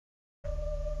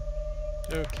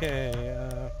Okay,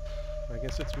 I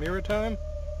guess it's mirror time?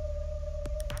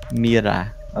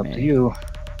 Mira. Up to you.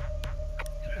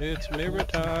 It's mirror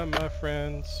time, my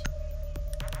friends.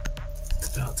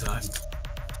 It's about time.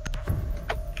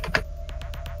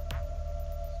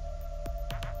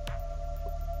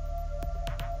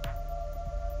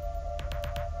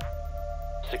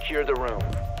 Secure the room.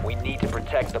 We need to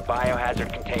protect the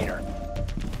biohazard container.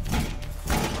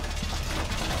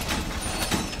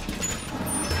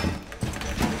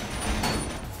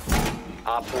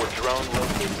 Op 4 drone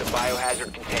locates the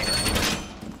biohazard container.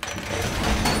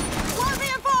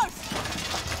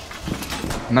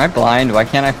 Am I blind? Why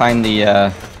can't I find the,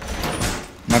 Am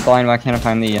I blind? Why can't I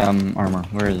find the, armor?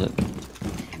 Where is it? Did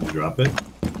you drop it?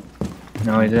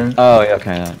 No, I didn't. Oh, yeah,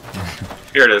 okay.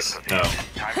 Here it is. No.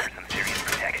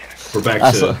 We're back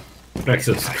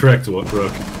to correct what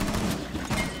Brooke.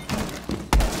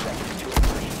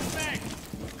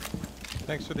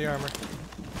 Thanks for the armor.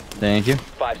 Thank you.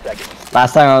 5 seconds.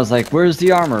 Last time I was like, where's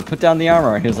the armor? Put down the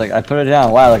armor. He was like, I put it down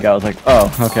a while ago. I was like,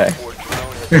 oh, okay. Op 4 drone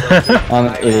has located the I'm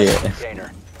an biohazard idiot.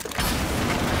 container.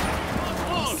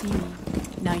 See me.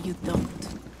 Now you don't.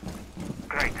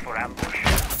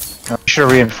 I should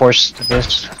have reinforced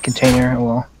this container.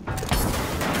 Well,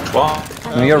 Well,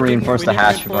 Let me go reinforce the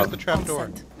hatch Reinforce above. the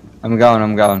trapdoor. I'm going.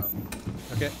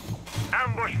 Okay.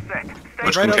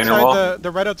 which Right container outside wall?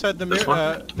 the right outside the This mirror.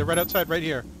 one? The right outside right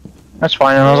here. that's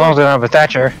fine as long as they don't have a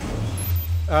thatcher.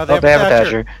 They Oh, have they have a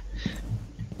thatcher.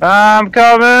 I'm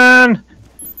coming.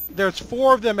 There's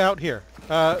 4 of them out here.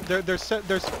 They're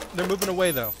moving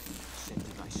away though.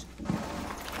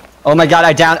 Oh my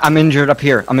god, I'm injured up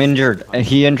here. I'm injured. And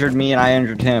he injured me and I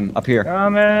injured him up here.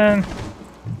 Coming.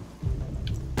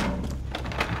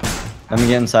 Let me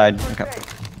get inside. Okay.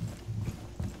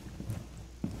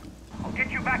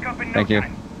 Thank you.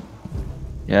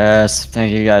 Yes,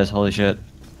 thank you guys. Holy shit.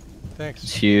 It's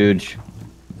Thanks. huge.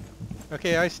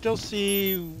 Okay, I still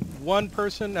see one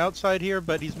person outside here,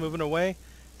 but he's moving away.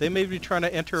 They may be trying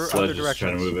to enter Sledge other is trying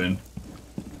directions. to move in.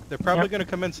 They're probably Yep. going to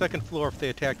come in second floor if they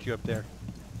attacked you up there.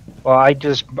 Well,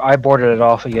 I boarded it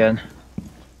off again.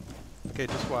 Okay,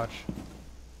 just watch.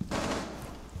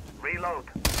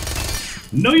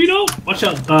 No, you don't. Watch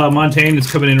out. Montaigne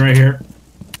is coming in right here.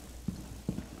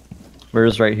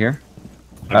 Where's right here?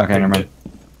 I Okay, never mind.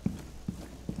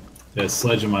 Yeah,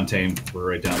 Sledge and Montaigne were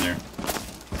right down there.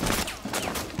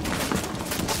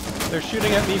 They're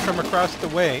shooting at me from across the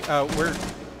way. We're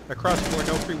across where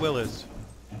No Free Will is.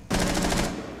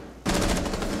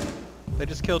 They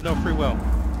just killed No Free Will.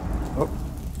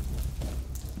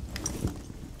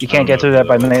 You can't get through that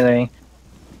by meleeing.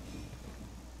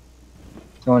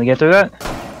 You want to get through that?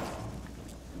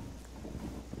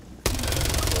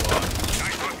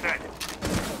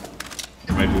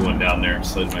 There might be one down there.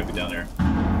 Sledge might be down there.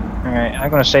 Alright, I'm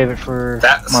gonna save it for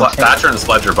Montaigne. Thatcher and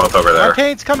Sledge are both over there.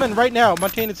 Montaigne's coming right now.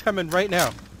 Montaigne is coming right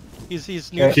now.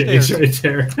 He's near Okay. the It's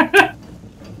stairs. right there.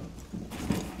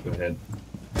 Go ahead.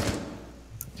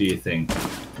 Do your thing.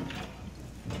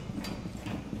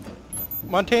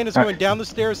 Montaigne is going down the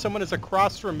stairs. Someone is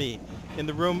across from me, in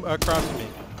the room across from me.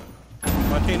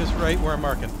 Montaigne is right where I'm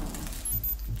marking.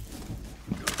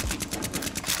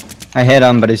 I hit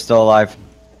him, but he's still alive.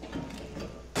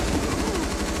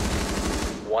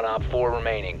 One Op 4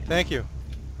 remaining. Thank you.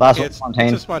 Last Okay, one, it's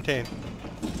Montaigne. just Montaigne.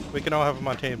 We can all have a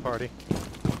Montaigne party.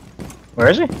 Where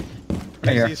is he?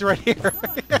 Right here. He's right here.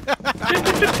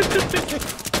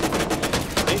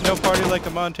 Ain't no party like a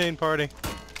Montaigne party.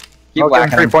 Keep I'll give him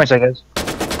whacking 3 him. points, I guess.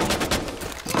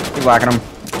 Keep whacking him.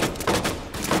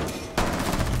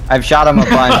 I've shot him a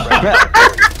bunch.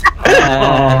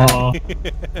 Oh.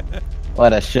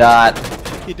 What a shot.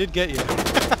 He did get you.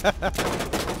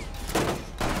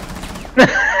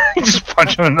 You just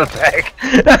punch him in the back.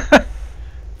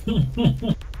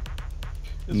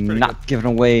 It's pretty Not giving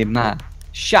away my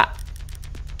shot.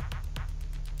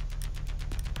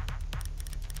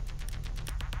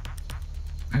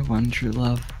 My one true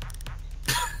love.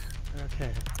 good.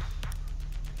 Okay.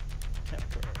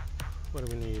 What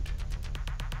do we need?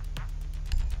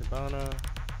 Hibana.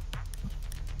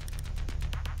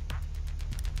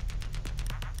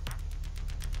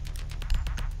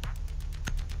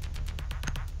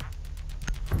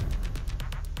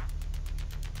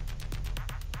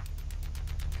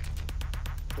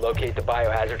 Locate the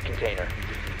biohazard container.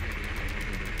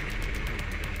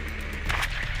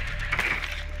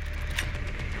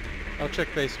 I'll check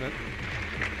basement.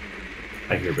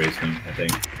 I hear basement, I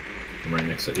think. I'm right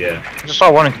next to it. Yeah. I just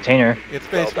saw one in container. It's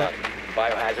Well basement. done.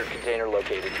 Biohazard container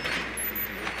located.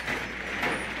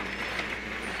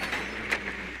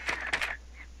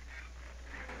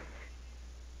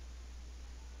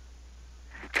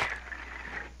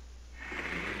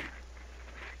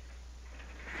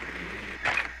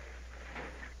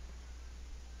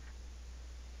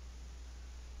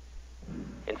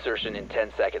 Insertion in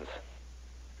 10 seconds.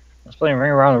 I was playing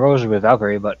Ring Around the Rosy with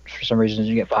Valkyrie, but for some reason it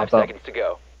didn't get 5 popped up. seconds to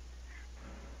go.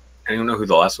 Anyone know who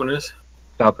the last one is?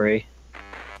 Valkyrie.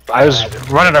 I was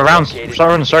running around,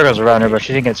 running circles around her, but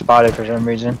she didn't get spotted for some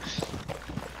reason.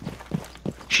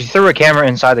 She threw a camera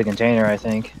inside the container, I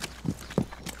think.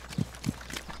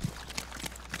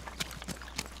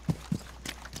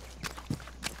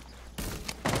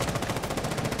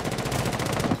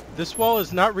 This wall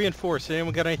is not reinforced.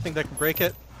 Anyone got anything that can break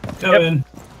it? Come in.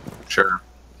 Sure.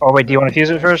 Oh wait, do you want to fuse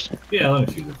it first? Yeah, let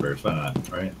me fuse it first. Why not?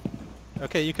 Right.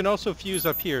 Okay, you can also fuse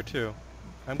up here too.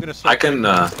 I'm gonna. I can.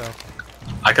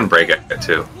 I can break it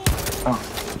too. Oh.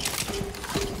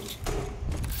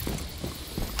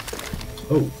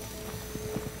 Oh.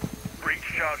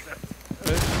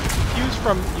 Fuse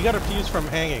from. You got to fuse from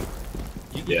hanging.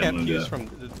 You Yeah, I'm can't gonna do fuse that. from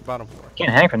the bottom floor.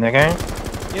 Can't hang from there, can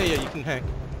you? Yeah, you can hang.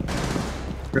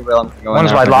 Free will, I'm going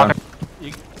One's now wide for lock.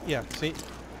 drone. Yeah, see,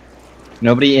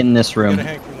 Nobody in this you room. gotta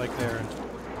hang from like there.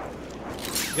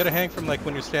 You gotta hang from like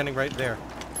when you're standing right there.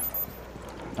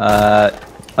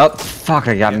 Oh, fuck,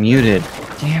 I got muted.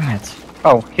 Damn it.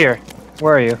 Oh, here.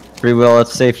 Where are you? Free will,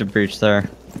 it's safe to breach there.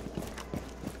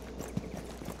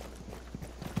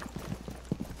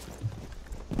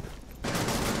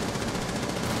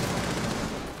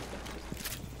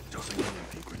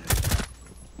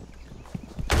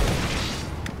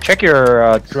 Check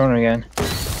your drone again.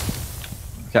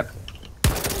 Okay.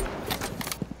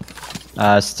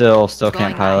 Still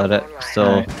can't pilot it.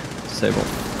 Still disabled.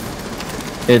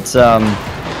 It's, I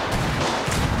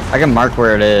can mark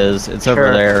where it is. It's over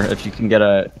Sure. there, if you can get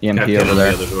a EMP Captain over on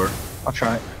there. the other door. I'll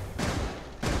try it.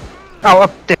 Oh,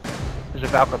 up there. There's a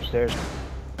Valk upstairs.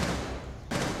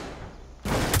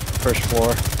 First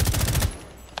floor.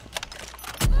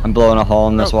 I'm blowing a hole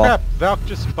in this Oh wall. crap! Valk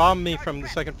just bombed me from the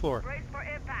second floor.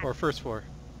 Or first floor.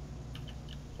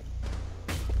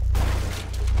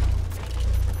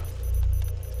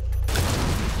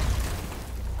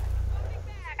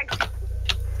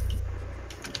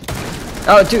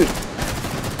 Oh, dude!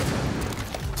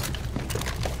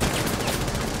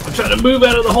 I'm trying to move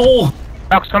out of the hole.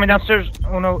 Valk's coming downstairs.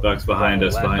 Oh no. Buck's behind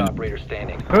us. Last Behind. operator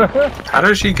standing. How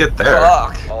did she get there?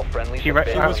 Fuck! All friendlies She have right-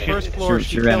 been It was she- first floor.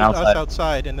 she She ran killed us outside.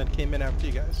 outside and then came in after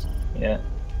you guys. Yeah.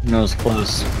 That was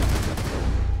close.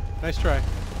 Nice try.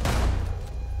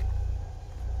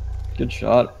 Good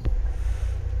shot.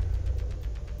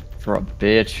 For a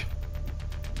bitch.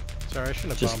 Sorry, I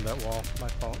shouldn't have Just- bombed that wall. My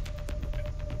fault.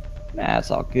 Nah,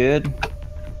 it's all good.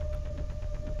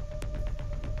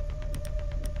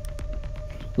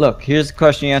 Look, here's the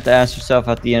question you have to ask yourself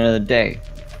at the end of the day.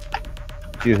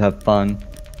 Do you have fun?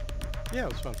 Yeah,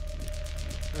 it was fun.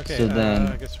 Okay, So then-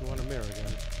 I guess we want a mirror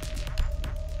again.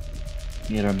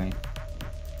 You know me.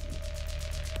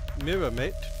 Mirror,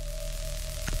 mate.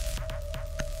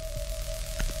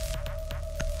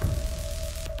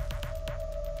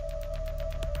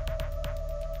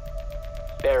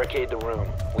 Barricade the room.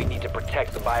 We need to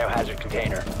protect the biohazard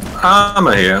container. I'm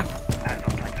here.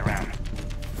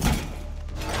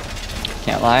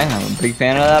 Can't lie, I'm a big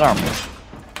fan of that armor.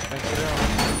 Thanks for that.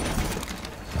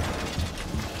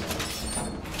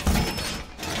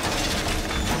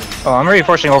 Oh, I'm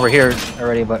reinforcing over here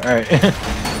already, but alright.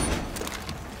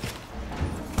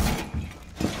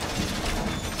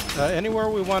 Anywhere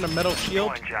we want a metal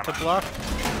shield to block?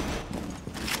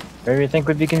 Whatever you think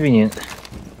would be convenient.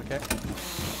 Okay.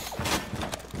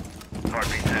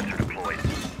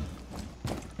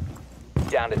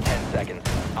 Down to 10 seconds.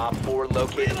 Op 4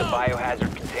 located the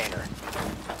biohazard container.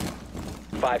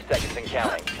 5 seconds and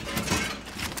counting.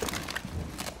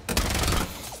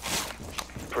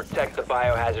 Protect the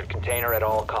biohazard container at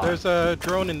all costs. There's a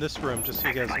drone in this room, just so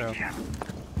you guys know.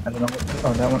 I don't know.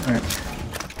 Oh, that one. Alright.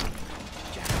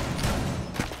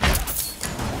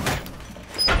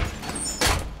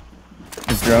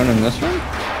 The drone in this room?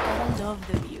 I love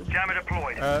the view.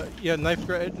 Yeah,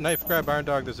 knife grab Iron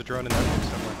Dog. There's a drone in that room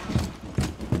somewhere.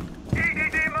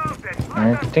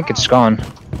 I think it's gone.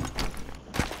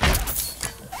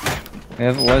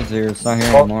 Yeah, if it was here, it's not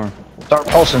here Oh. anymore. Start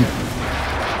pulsing.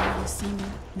 Now you see me,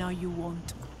 now you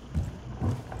won't.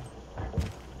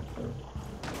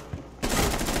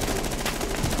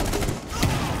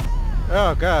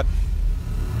 Oh god.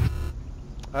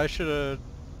 I shouldn't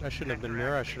have been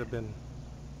Mirror. I should have been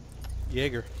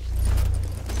Jaeger.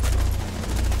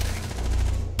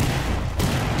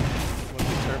 When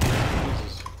we start making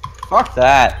fuses. Fuck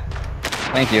that!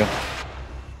 Thank you.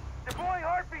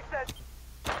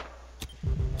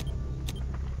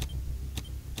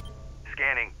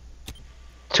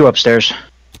 Two upstairs.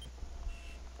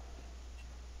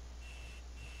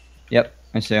 Yep,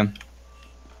 I see him.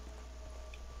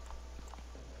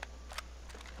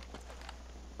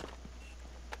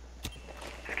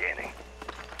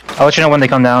 I'll let you know when they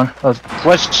come down.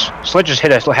 Sledge just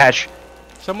hit a hatch.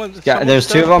 Yeah, there's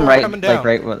two of them right, coming down.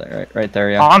 like right there.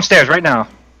 Yeah. On stairs right now.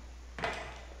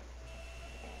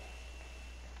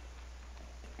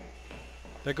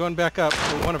 They're going back up.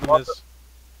 Well, one of them is.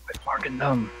 Quit marking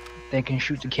them. They can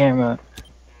shoot the camera.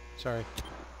 Sorry.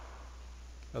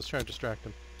 I was trying to distract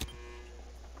them.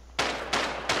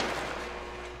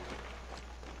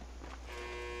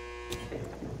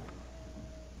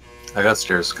 I got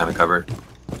stairs kind of covered.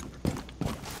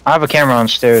 I have a camera on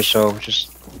stairs, so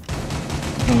just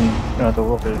you don't have to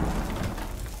look at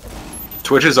it.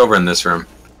 Twitch is over in this room.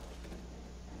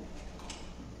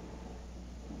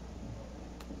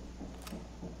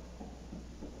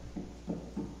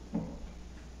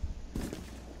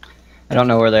 I don't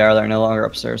know where they are. They're no longer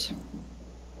upstairs,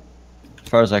 as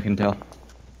far as I can tell.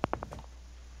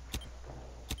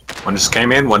 One just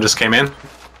came in. One just came in.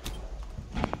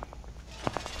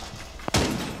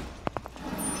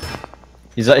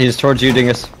 He's towards you,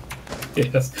 Dingus.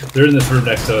 Yes, they're in this room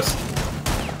next to us.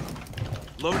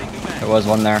 There was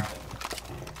one there.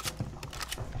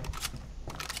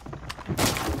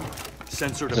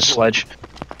 The sledge.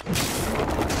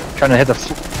 Trying to hit the.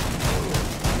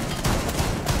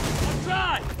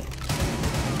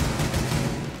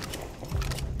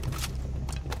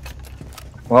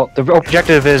 Well, the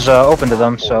objective is open to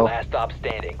them, so. Last stop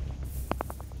standing.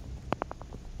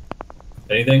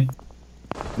 Anything?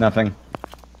 Nothing.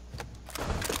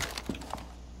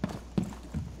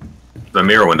 The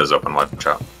mirror window's open. Watch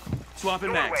out.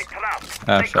 Swapping max.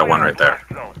 Shit. That one right there.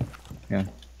 Yeah.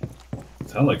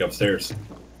 Sound like upstairs.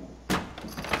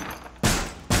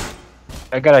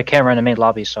 I got a camera in the main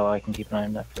lobby, so I can keep an eye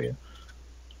on that for you.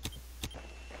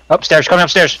 Upstairs, coming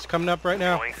upstairs. It's coming up right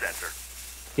now.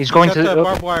 He's going Got to the the.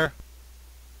 barbed wire.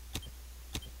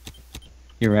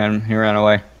 He ran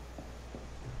away.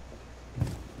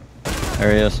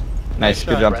 There he is. Nice,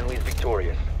 good job. Friendly's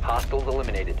victorious. Hostiles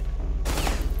eliminated.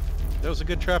 That was a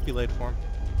good trap you laid for him.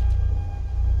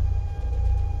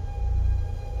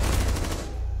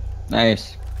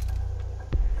 Nice.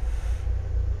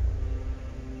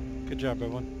 Good job,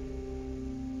 everyone.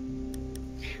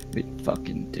 We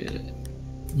fucking did it.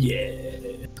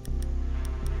 Yeah.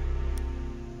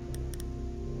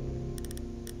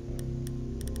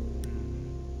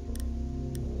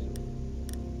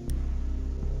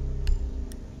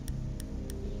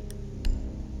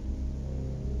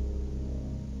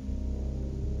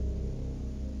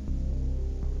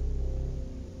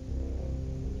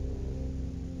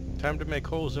 Time to make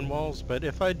holes in walls, but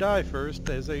if I die first,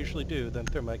 as I usually do, then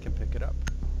Thermite can pick it up.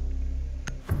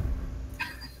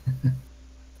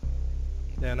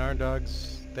 And Iron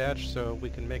Dog's thatch, so we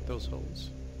can make those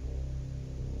holes.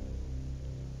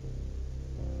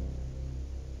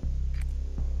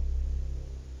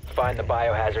 Find the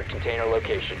biohazard container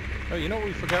location. Oh, you know what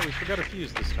we forgot? We forgot a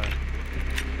fuse this time.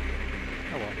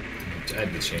 Oh well. I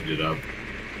had to change it up.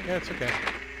 Yeah, it's okay.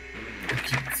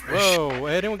 Whoa,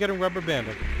 anyone getting rubber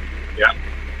banded? Yeah.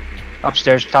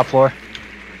 Upstairs, top floor.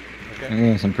 Okay. I'm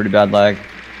getting some pretty bad lag.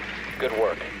 Good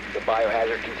work. The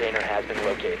biohazard container has been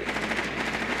located.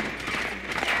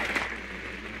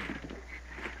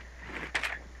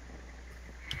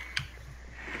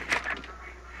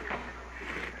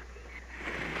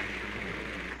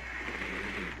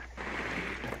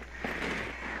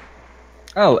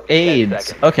 Oh, AIDS.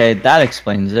 seconds. Okay, that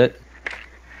explains it.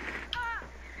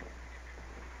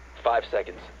 5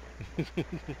 seconds.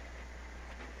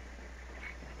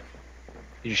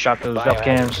 You shot those up Biohazard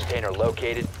cams. container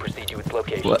located. Proceed to its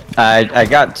location. What? I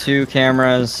got 2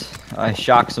 cameras. I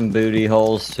shocked some booty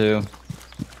holes too.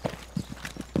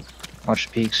 Watch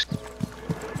the peaks.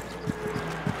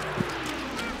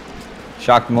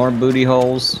 Shocked more booty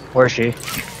holes. Where's she?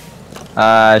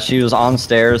 She was on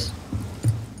stairs.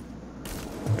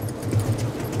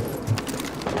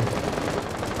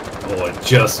 Oh, I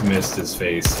just missed his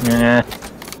face. Yeah.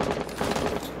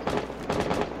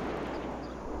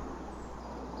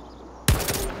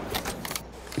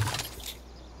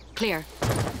 Clear.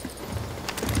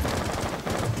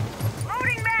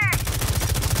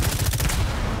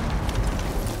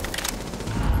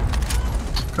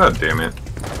 God damn it.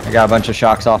 I got a bunch of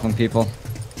shocks off on people.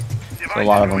 So a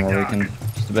lot of them are weakened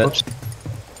just a bit. Oops.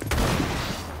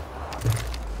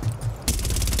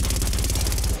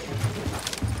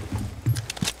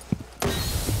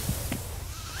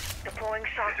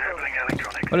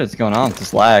 What is going on with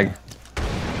this lag?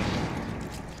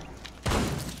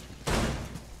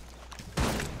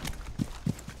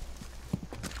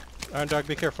 Iron Dog,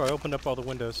 be careful. I opened up all the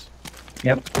windows.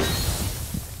 Yep.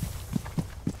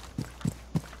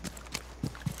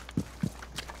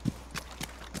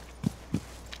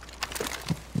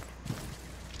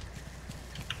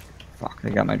 I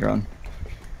got my drone.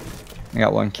 I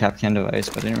got one Capcan device,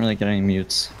 but I didn't really get any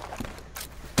mutes.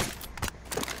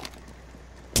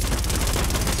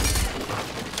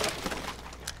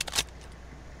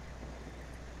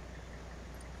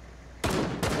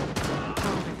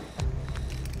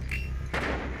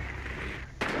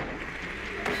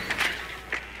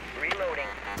 Reloading.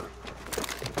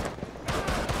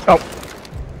 Oh.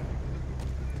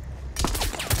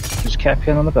 There's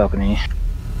Capcan on the balcony.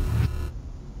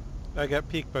 I got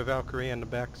peeked by Valkyrie on the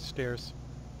back stairs.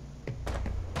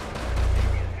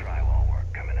 Drywall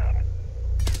work coming up.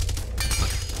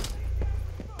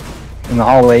 In the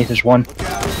hallway, there's one.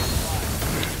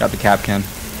 Got the Capcan.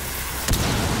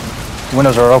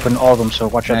 Windows are open, all of them, so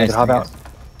watch out, they Nice, could hop out.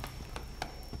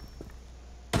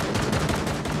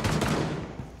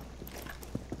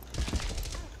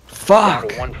 Down Fuck!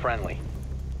 to one friendly.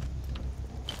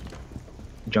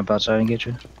 Jump outside and get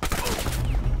you.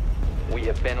 We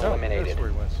have been Oh, eliminated. that's where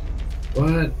he was.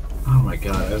 What? Oh my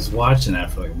god, I was watching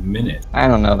that for like a minute. I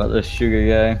don't know about this sugar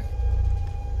guy.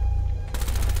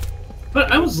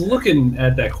 But I was looking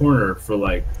at that corner for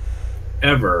like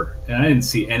ever, and I didn't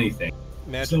see anything.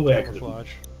 Magic no way I could've-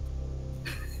 camouflage.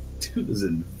 Dude is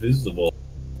invisible.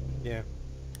 Yeah.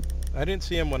 I didn't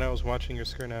see him when I was watching your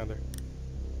screen either.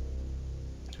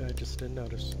 I just didn't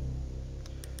notice.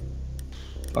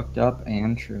 Fucked up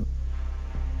and true.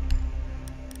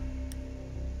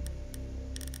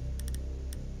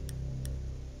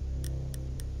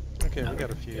 Okay, Now we we got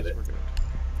a can fuse, get it. we're good.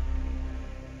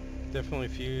 Definitely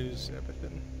fuse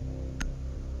everything.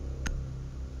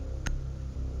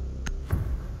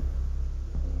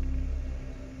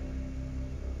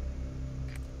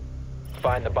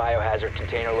 Find the biohazard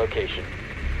container location.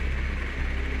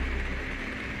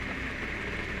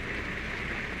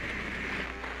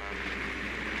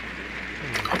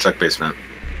 I'll check basement.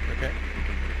 Okay.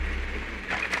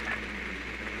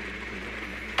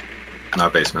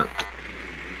 Not basement.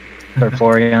 Third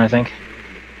floor again, I think.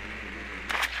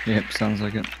 Yep, sounds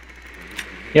like it.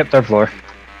 Yep, third floor.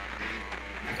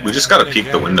 We just gotta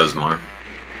peek the windows more.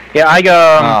 Yeah, I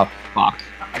Oh, fuck.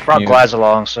 brought Mute. Glass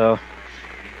along, so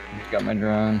Got my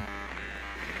drone.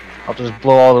 I'll just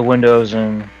blow all the windows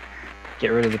and get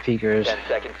rid of the peekers. 10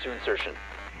 seconds to insertion.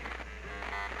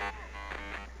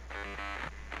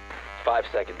 5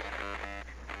 seconds.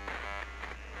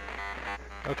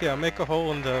 Okay, I'll make a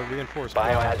hole in the reinforced wall.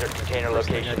 Biohazard container First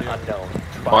thing I location do. unknown.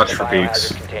 Find Watch the for biohazard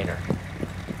peeks. container.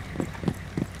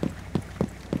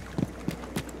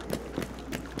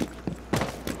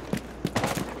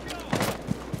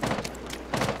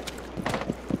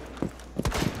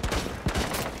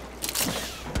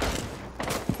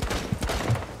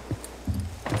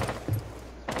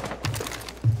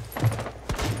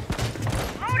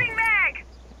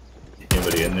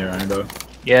 Anybody in there, Indo?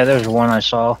 Yeah, there's one I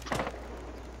saw.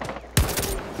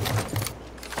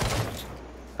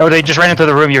 Oh, they just ran into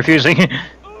the room you're fusing.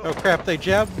 Oh crap, they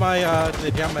jabbed my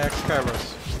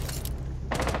X-Kairos.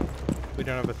 We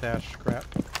don't have a thatch, crap.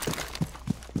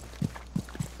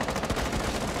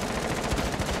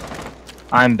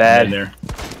 I'm In bad. there.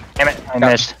 Damn it, I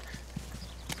missed.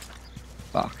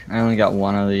 Fuck. I only got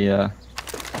one of the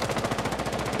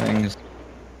things.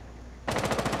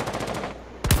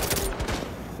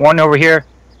 One over here.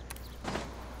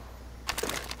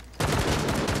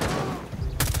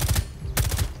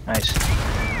 Nice.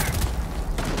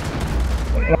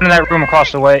 One in that room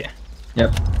across the way.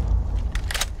 Yep.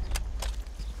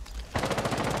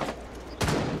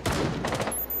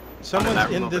 Someone's that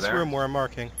room in over this there. room where I'm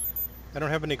marking. I don't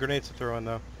have any grenades to throw in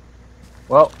though.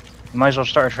 Well, you might as well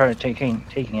start trying to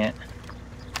taking it.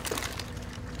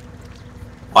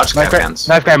 Watch Knife grab, Capcans.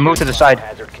 knife grab, move to the side.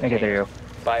 Biohazard Okay, container. there you go.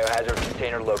 Biohazard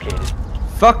container located.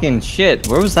 Fucking shit.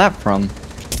 Where was that from?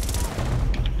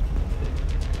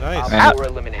 Nice. Man. Op 4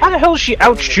 eliminated. How the hell did she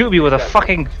outshoot me with a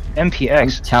fucking I'm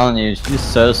MPX? telling you, she's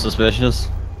so suspicious.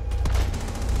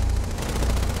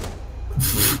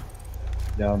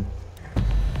 Dumb.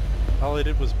 All I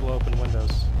did was blow open windows.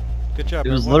 Good job.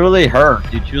 It was everyone. literally her,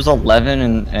 dude. She was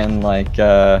 11 and like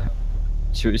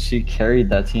she carried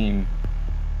that team.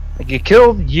 Like, he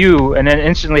killed you and then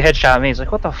instantly headshot me. He's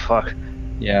like, what the fuck?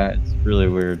 Yeah, it's really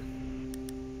weird.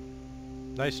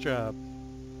 Nice job.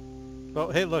 Well,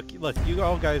 hey, look, you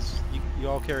all guys, you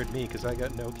all carried me because I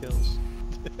got no kills.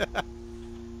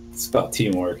 It's about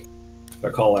teamwork.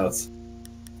 About call-outs.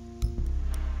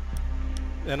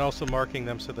 And also marking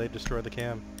them so they destroy the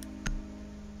cam.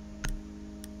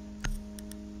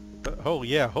 But, oh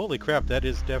yeah, holy crap, that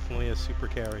is definitely a super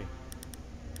carry.